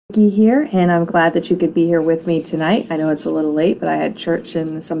Here, and I'm glad that you could be here with me tonight. I know it's a little late, but I had church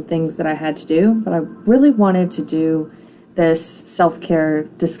and some things that I had to do, but I really wanted to do this self-care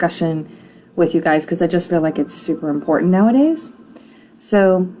discussion with you guys because I just feel like it's super important nowadays.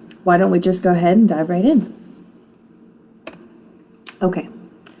 So why don't we just go ahead and dive right in? Okay,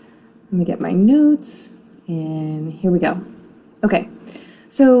 let me get my notes, and here we go. Okay,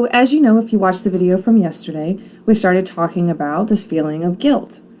 so as you know, if you watched the video from yesterday, we started talking about this feeling of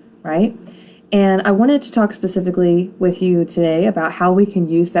guilt, right? And I wanted to talk specifically with you today about how we can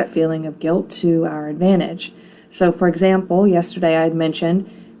use that feeling of guilt to our advantage. So for example, yesterday I had mentioned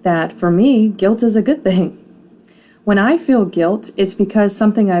that for me, guilt is a good thing. When I feel guilt, it's because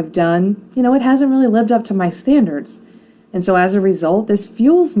something I've done, it hasn't really lived up to my standards. And so as a result, this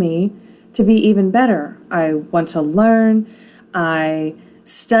fuels me to be even better. I want to learn, I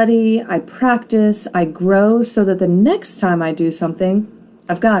study, I practice, I grow so that the next time I do something,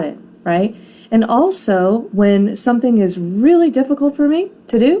 I've got it, right? And also, when something is really difficult for me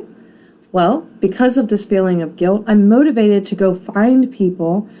to do, well, because of this feeling of guilt, I'm motivated to go find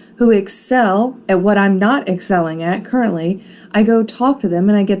people who excel at what I'm not excelling at currently. I go talk to them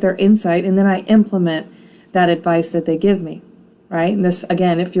and I get their insight, and then I implement that advice that they give me, right? And this,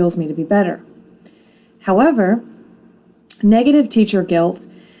 again, it fuels me to be better. However, negative teacher guilt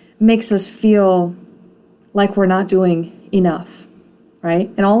makes us feel like we're not doing enough,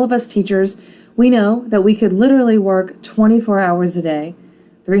 right? And all of us teachers, we know that we could literally work 24 hours a day,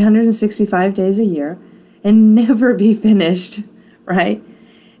 365 days a year, and never be finished, right?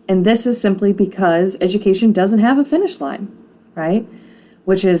 And this is simply because education doesn't have a finish line, right?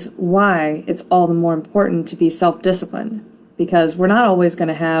 Which is why it's all the more important to be self-disciplined, because we're not always going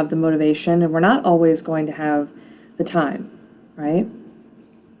to have the motivation and we're not always going to have the time, right?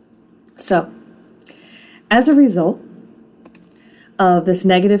 So, as a result of this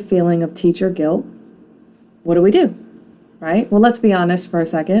negative feeling of teacher guilt, what do? Right? Well, let's be honest for a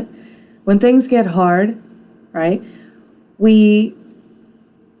second. When things get hard, right, we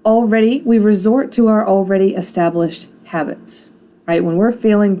resort to our already established habits, right? When we're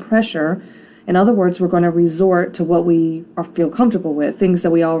feeling pressure, in other words, we're going to resort to what we feel comfortable with, things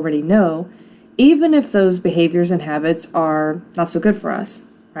that we already know, even if those behaviors and habits are not so good for us,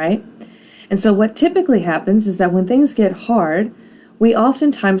 right? And so what typically happens is that when things get hard, we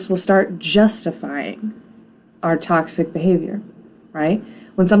oftentimes will start justifying our toxic behavior, right?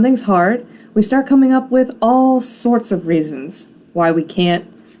 When something's hard, we start coming up with all sorts of reasons why we can't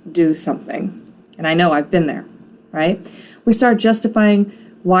do something. And I know I've been there, right? We start justifying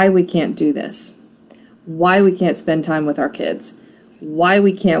why we can't do this, why we can't spend time with our kids, why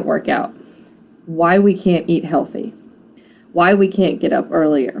we can't work out, why we can't eat healthy, why we can't get up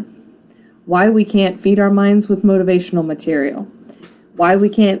earlier, why we can't feed our minds with motivational material, why we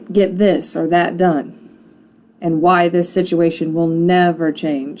can't get this or that done, and why this situation will never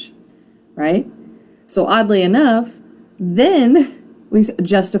change, right? So oddly enough, then we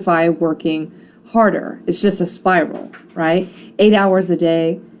justify working harder. It's just a spiral, right? 8 hours a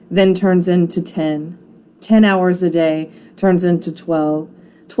day then turns into 10. 10 hours a day turns into 12.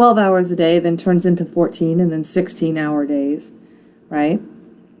 12 hours a day then turns into 14 and then 16-hour days, right?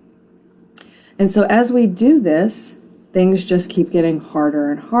 And so as we do this, things just keep getting harder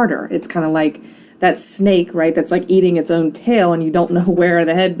and harder. It's kind of like that snake, right? That's like eating its own tail and you don't know where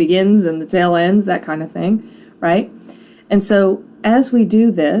the head begins and the tail ends, that kind of thing, right? And so as we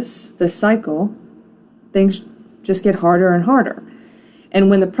do this cycle, things just get harder and harder. And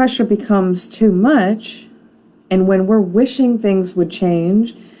when the pressure becomes too much, and when we're wishing things would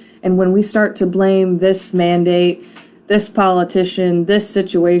change, and when we start to blame this mandate, this politician, this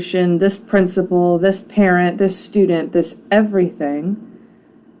situation, this principal, this parent, this student, this everything,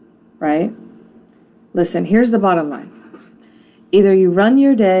 right? Listen, here's the bottom line. Either you run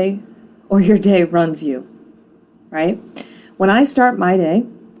your day or your day runs you, right? When I start my day,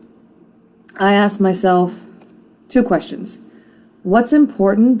 I ask myself two questions. What's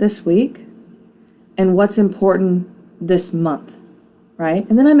important this week? And what's important this month, right?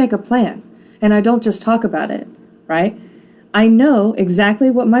 And then I make a plan, and I don't just talk about it, right? I know exactly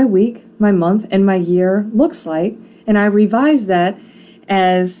what my week, my month, and my year looks like, and I revise that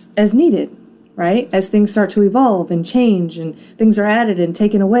as needed, right? As things start to evolve and change, and things are added and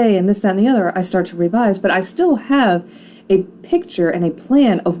taken away, and this, that, and the other, I start to revise, but I still have a picture and a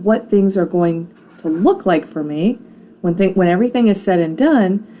plan of what things are going to look like for me when everything is said and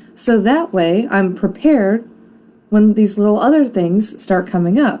done, so that way I'm prepared when these little other things start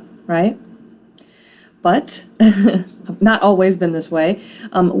coming up, right? But I've not always been this way.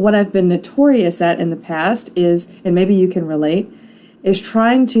 What I've been notorious at in the past is, and maybe you can relate, is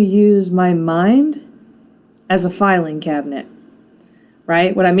trying to use my mind as a filing cabinet,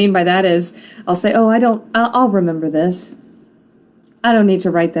 right? What I mean by that is I'll say, oh, I'll remember this. I don't need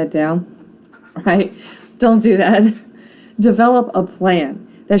to write that down, right? Don't do that. Develop a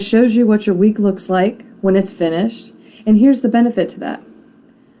plan that shows you what your week looks like when it's finished. And here's the benefit to that.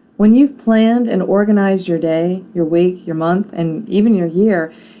 When you've planned and organized your day, your week, your month, and even your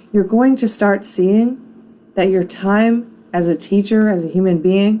year, you're going to start seeing that your time as a teacher, as a human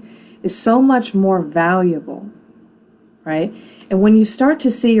being, is so much more valuable, right? And when you start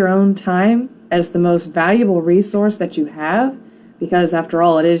to see your own time as the most valuable resource that you have, because after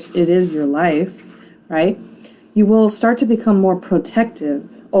all, it is your life, right? You will start to become more protective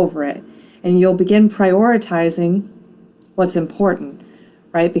over it, and you'll begin prioritizing what's important,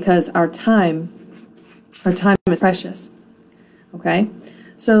 right? Because our time is precious, okay?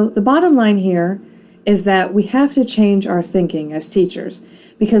 So the bottom line here is that we have to change our thinking as teachers,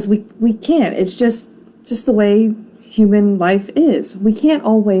 because we can't. It's just the way human life is. We can't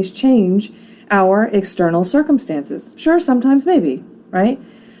always change our external circumstances. Sure, sometimes maybe, right?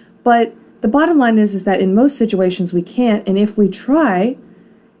 But the bottom line is that in most situations we can't, and if we try,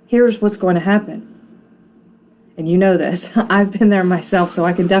 here's what's going to happen. And you know this. I've been there myself, so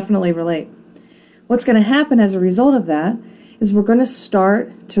I can definitely relate. What's going to happen as a result of that is we're going to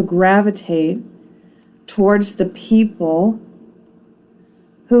start to gravitate towards the people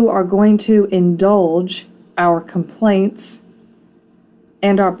who are going to indulge our complaints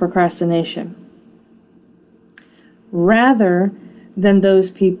and our procrastination, rather than those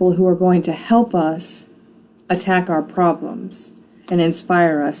people who are going to help us attack our problems and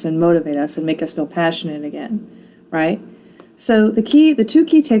inspire us and motivate us and make us feel passionate again, right? So the two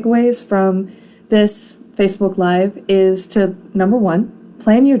key takeaways from this Facebook Live is to, number one,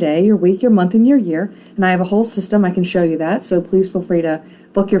 plan your day, your week, your month, and your year. And I have a whole system. I can show you that. So please feel free to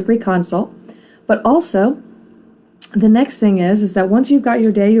book your free consult. But also, the next thing is that once you've got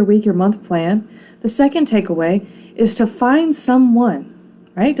your day, your week, your month plan, the second takeaway is to find someone,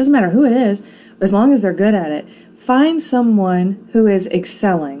 right? Doesn't matter who it is, as long as they're good at it. Find someone who is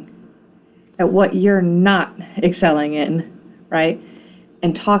excelling at what you're not excelling in, right?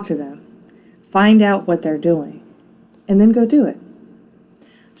 And talk to them. Find out what they're doing. And then go do it.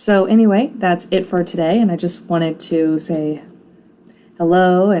 So anyway, that's it for today, and I just wanted to say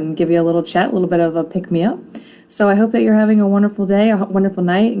hello and give you a little chat, a little bit of a pick-me-up. So I hope that you're having a wonderful day, a wonderful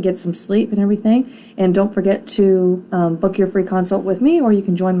night, and get some sleep and everything. And don't forget to book your free consult with me, or you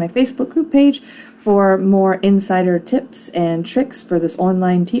can join my Facebook group page for more insider tips and tricks for this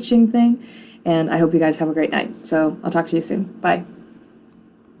online teaching thing. And I hope you guys have a great night. So I'll talk to you soon. Bye.